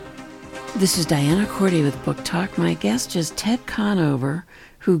This is Diana Cordy with Booktalk. My guest is Ted Conover,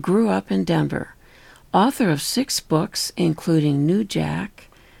 who grew up in Denver. Author of 6 books, including New Jack,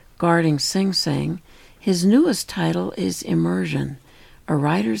 Guarding Sing Sing. His newest title is Immersion, A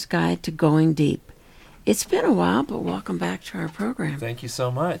Writer's Guide to Going Deep. It's been a while, but welcome back to our program. Thank you so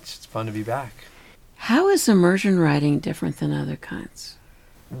much. It's fun to be back. How is immersion writing different than other kinds?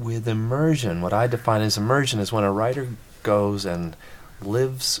 With immersion, what I define as immersion is when a writer goes and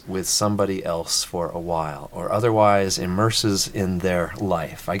lives with somebody else for a while, or otherwise immerses in their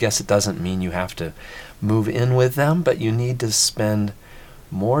life. I guess it doesn't mean you have to move in with them, but you need to spend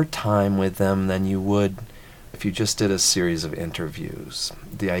more time with them than you would if you just did a series of interviews.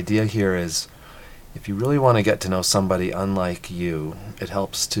 The idea here is, if you really want to get to know somebody unlike you, it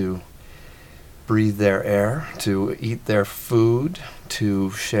helps to breathe their air, to eat their food, to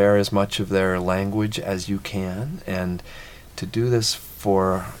share as much of their language as you can, and to do this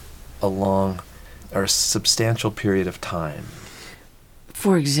for a long or substantial period of time.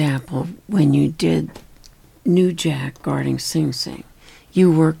 For example, when you did New Jack, Guarding Sing Sing,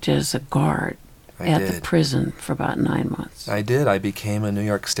 you worked as a guard at the prison for about 9 months. I did. I became a New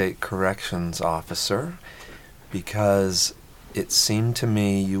York State Corrections officer because it seemed to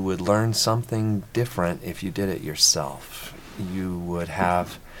me you would learn something different if you did it yourself. You would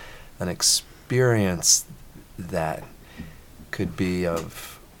have an experience that could be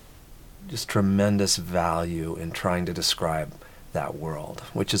of just tremendous value in trying to describe that world,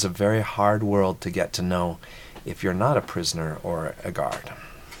 which is a very hard world to get to know if you're not a prisoner or a guard.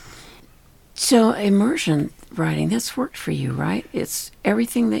 So immersion writing, that's worked for you, right? It's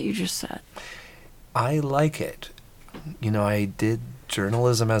everything that you just said. I like it. You know, I did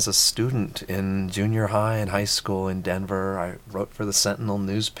journalism as a student in junior high and high school in Denver. I wrote for the Sentinel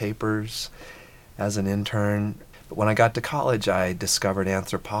newspapers as an intern. But when I got to college, I discovered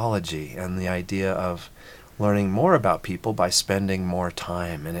anthropology and the idea of learning more about people by spending more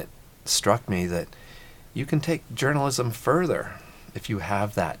time. And it struck me that you can take journalism further if you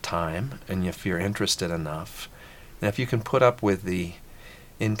have that time and if you're interested enough. And if you can put up with the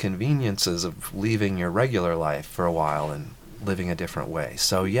inconveniences of leaving your regular life for a while and living a different way.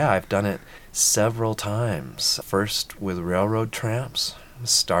 So yeah, I've done it several times. First with railroad tramps,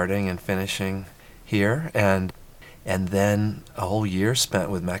 starting and finishing here, and then a whole year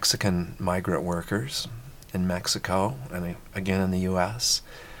spent with Mexican migrant workers in Mexico and again in the U.S.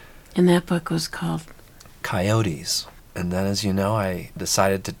 And that book was called? Coyotes. And then, as you know, I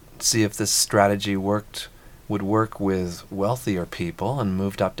decided to see if this strategy would work with wealthier people and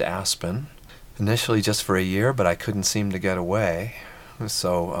moved up to Aspen. Initially just for a year, but I couldn't seem to get away. It was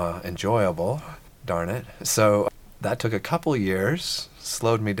so enjoyable, darn it. So that took a couple years,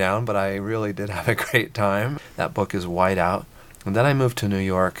 slowed me down, but I really did have a great time. That book is white out. And then I moved to New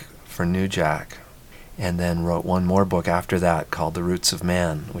York for New Jack, and then wrote one more book after that called The Roots of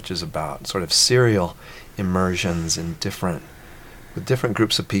Man, which is about sort of serial immersions with different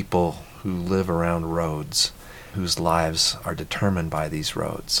groups of people who live around roads, whose lives are determined by these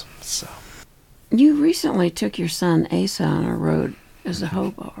roads. So, you recently took your son Asa on a road as a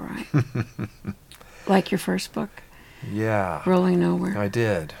hobo, right? Like your first book? Yeah. Rolling Nowhere? I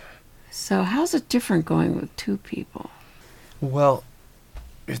did. So how's it different going with 2 people? Well,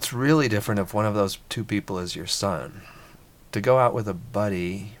 it's really different if one of those 2 people is your son. To go out with a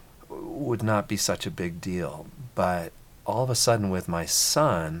buddy would not be such a big deal, but all of a sudden with my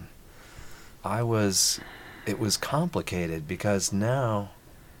son, it was complicated because now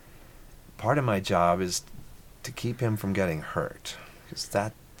part of my job is to keep him from getting hurt, because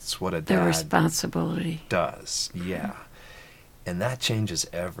that's what a dad the responsibility does. Yeah. And that changes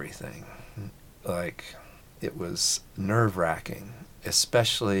everything. Like, it was nerve-wracking,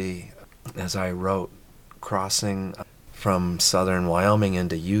 especially as I wrote crossing from southern Wyoming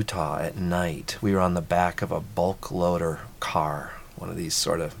into Utah at night. We were on the back of a bulk loader car, one of these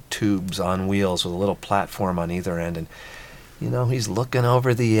sort of tubes on wheels with a little platform on either end, and you know, he's looking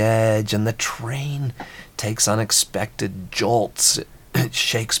over the edge, and the train takes unexpected jolts. It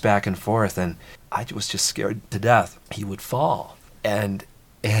shakes back and forth, and I was just scared to death he would fall. And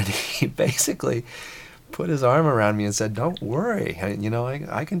he basically put his arm around me and said, "Don't worry.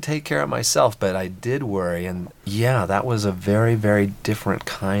 I can take care of myself." But I did worry, and yeah, that was a very, very different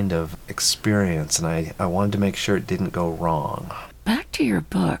kind of experience, and I wanted to make sure it didn't go wrong. Back to your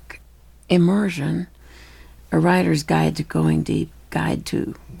book, Immersion, A Writer's Guide to Going Deep.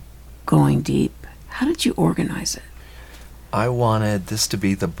 How did you organize it? I wanted this to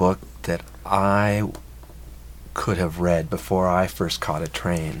be the book that I could have read before I first caught a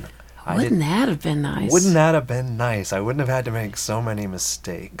train. Wouldn't that have been nice? Wouldn't that have been nice? I wouldn't have had to make so many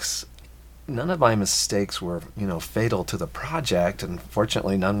mistakes. none of my mistakes were, fatal to the project, and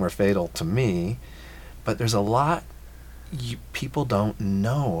fortunately none were fatal to me. But there's a lot people don't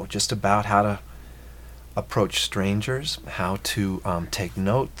know just about how to approach strangers, how to take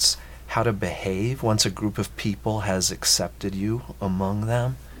notes, how to behave once a group of people has accepted you among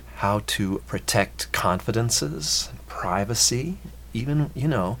them, how to protect confidences, privacy. Even,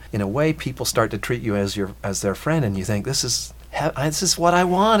 in a way, people start to treat you as their friend, and you think, this is what I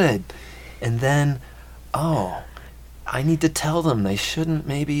wanted. And then, I need to tell them they shouldn't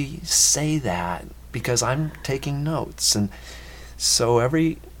maybe say that because I'm taking notes. And so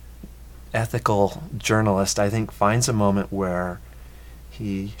every ethical journalist, I think, finds a moment where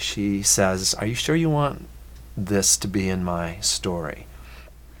she says, are you sure you want this to be in my story?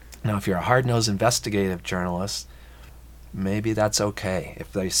 Now, if you're a hard-nosed investigative journalist, maybe that's okay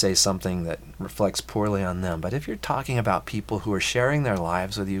if they say something that reflects poorly on them. But if you're talking about people who are sharing their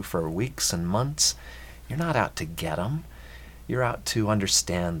lives with you for weeks and months, you're not out to get them. You're out to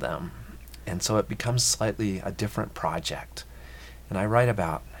understand them. And so it becomes slightly a different project. And I write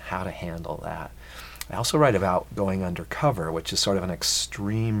about how to handle that. I also write about going undercover, which is sort of an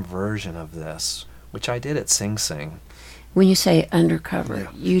extreme version of this, which I did at Sing Sing. When you say undercover,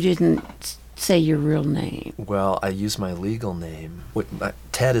 you didn't say your real name. Well, I use my legal name.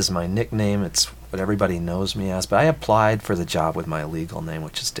 Ted is my nickname. It's what everybody knows me as. But I applied for the job with my legal name,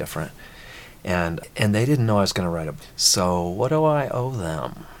 which is different. And they didn't know I was going to write a book. So what do I owe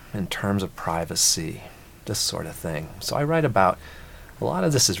them in terms of privacy, this sort of thing? So I write about, a lot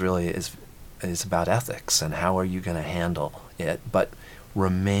of this is about ethics and how are you going to handle it, but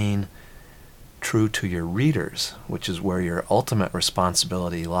remain true to your readers, which is where your ultimate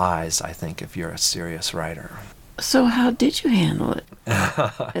responsibility lies, I think, if you're a serious writer. So how did you handle it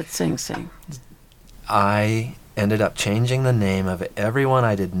at Sing Sing? I ended up changing the name of everyone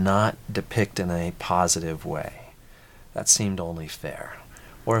I did not depict in a positive way. That seemed only fair.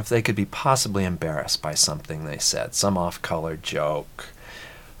 Or if they could be possibly embarrassed by something they said, some off-color joke,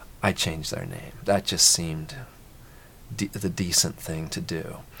 I changed their name. That just seemed the decent thing to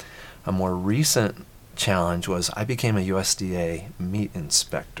do. A more recent challenge was I became a USDA meat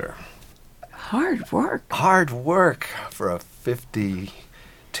inspector. Hard work. Hard work for a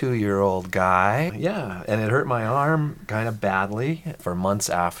 52-year-old guy. Yeah, and it hurt my arm kind of badly for months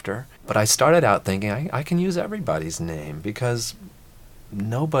after. But I started out thinking I can use everybody's name because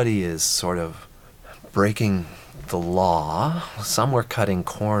nobody is sort of breaking the law. Some were cutting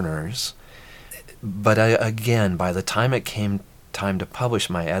corners. But again, by the time it came time to publish,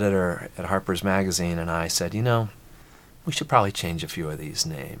 my editor at Harper's Magazine and I said, we should probably change a few of these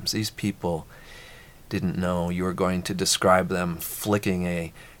names. These people didn't know you were going to describe them flicking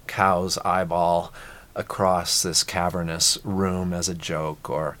a cow's eyeball across this cavernous room as a joke,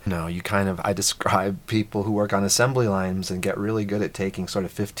 or I describe people who work on assembly lines and get really good at taking sort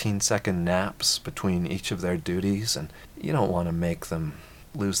of 15-second naps between each of their duties, and you don't want to make them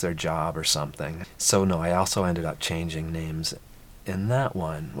lose their job or something. So no, I also ended up changing names in that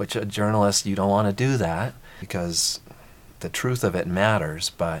one, which a journalist, you don't want to do that because the truth of it matters,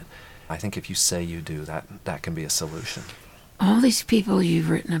 but I think if you say you do, that can be a solution. All these people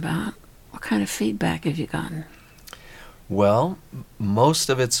you've written about, what kind of feedback have you gotten? Well, most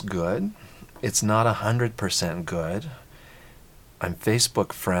of it's good. It's not 100% good. I'm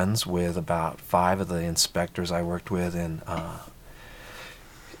Facebook friends with about 5 of the inspectors I worked with in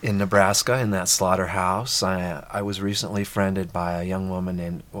Nebraska, in that slaughterhouse. I was recently friended by a young woman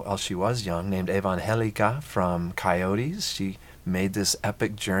named Evangelika from Coyotes. She made this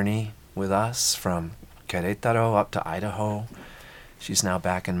epic journey with us from Querétaro up to Idaho. She's now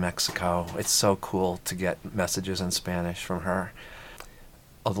back in Mexico. It's so cool to get messages in Spanish from her.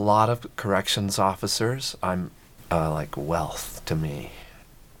 A lot of corrections officers, I'm like wealth to me.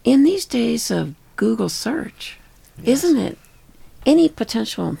 In these days of Google search, Yes. Isn't it any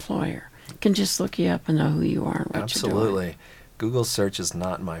potential employer can just look you up and know who you are and what you're Absolutely. doing? Google search is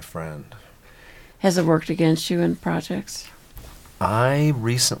not my friend. Has it worked against you in projects? I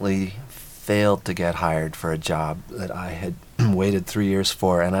recently failed to get hired for a job that I had waited 3 years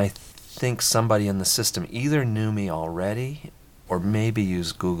for, and I think somebody in the system either knew me already or maybe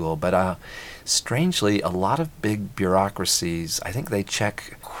used Google. But strangely, a lot of big bureaucracies, I think they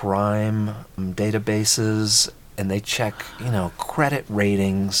check crime databases and they check, credit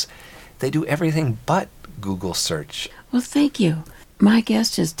ratings. They do everything but Google search. Well, thank you. My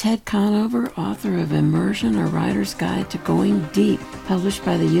guest is Ted Conover, author of Immersion, A Writer's Guide to Going Deep, published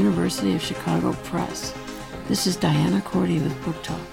by the University of Chicago Press. This is Diana Cordy with Booktalk.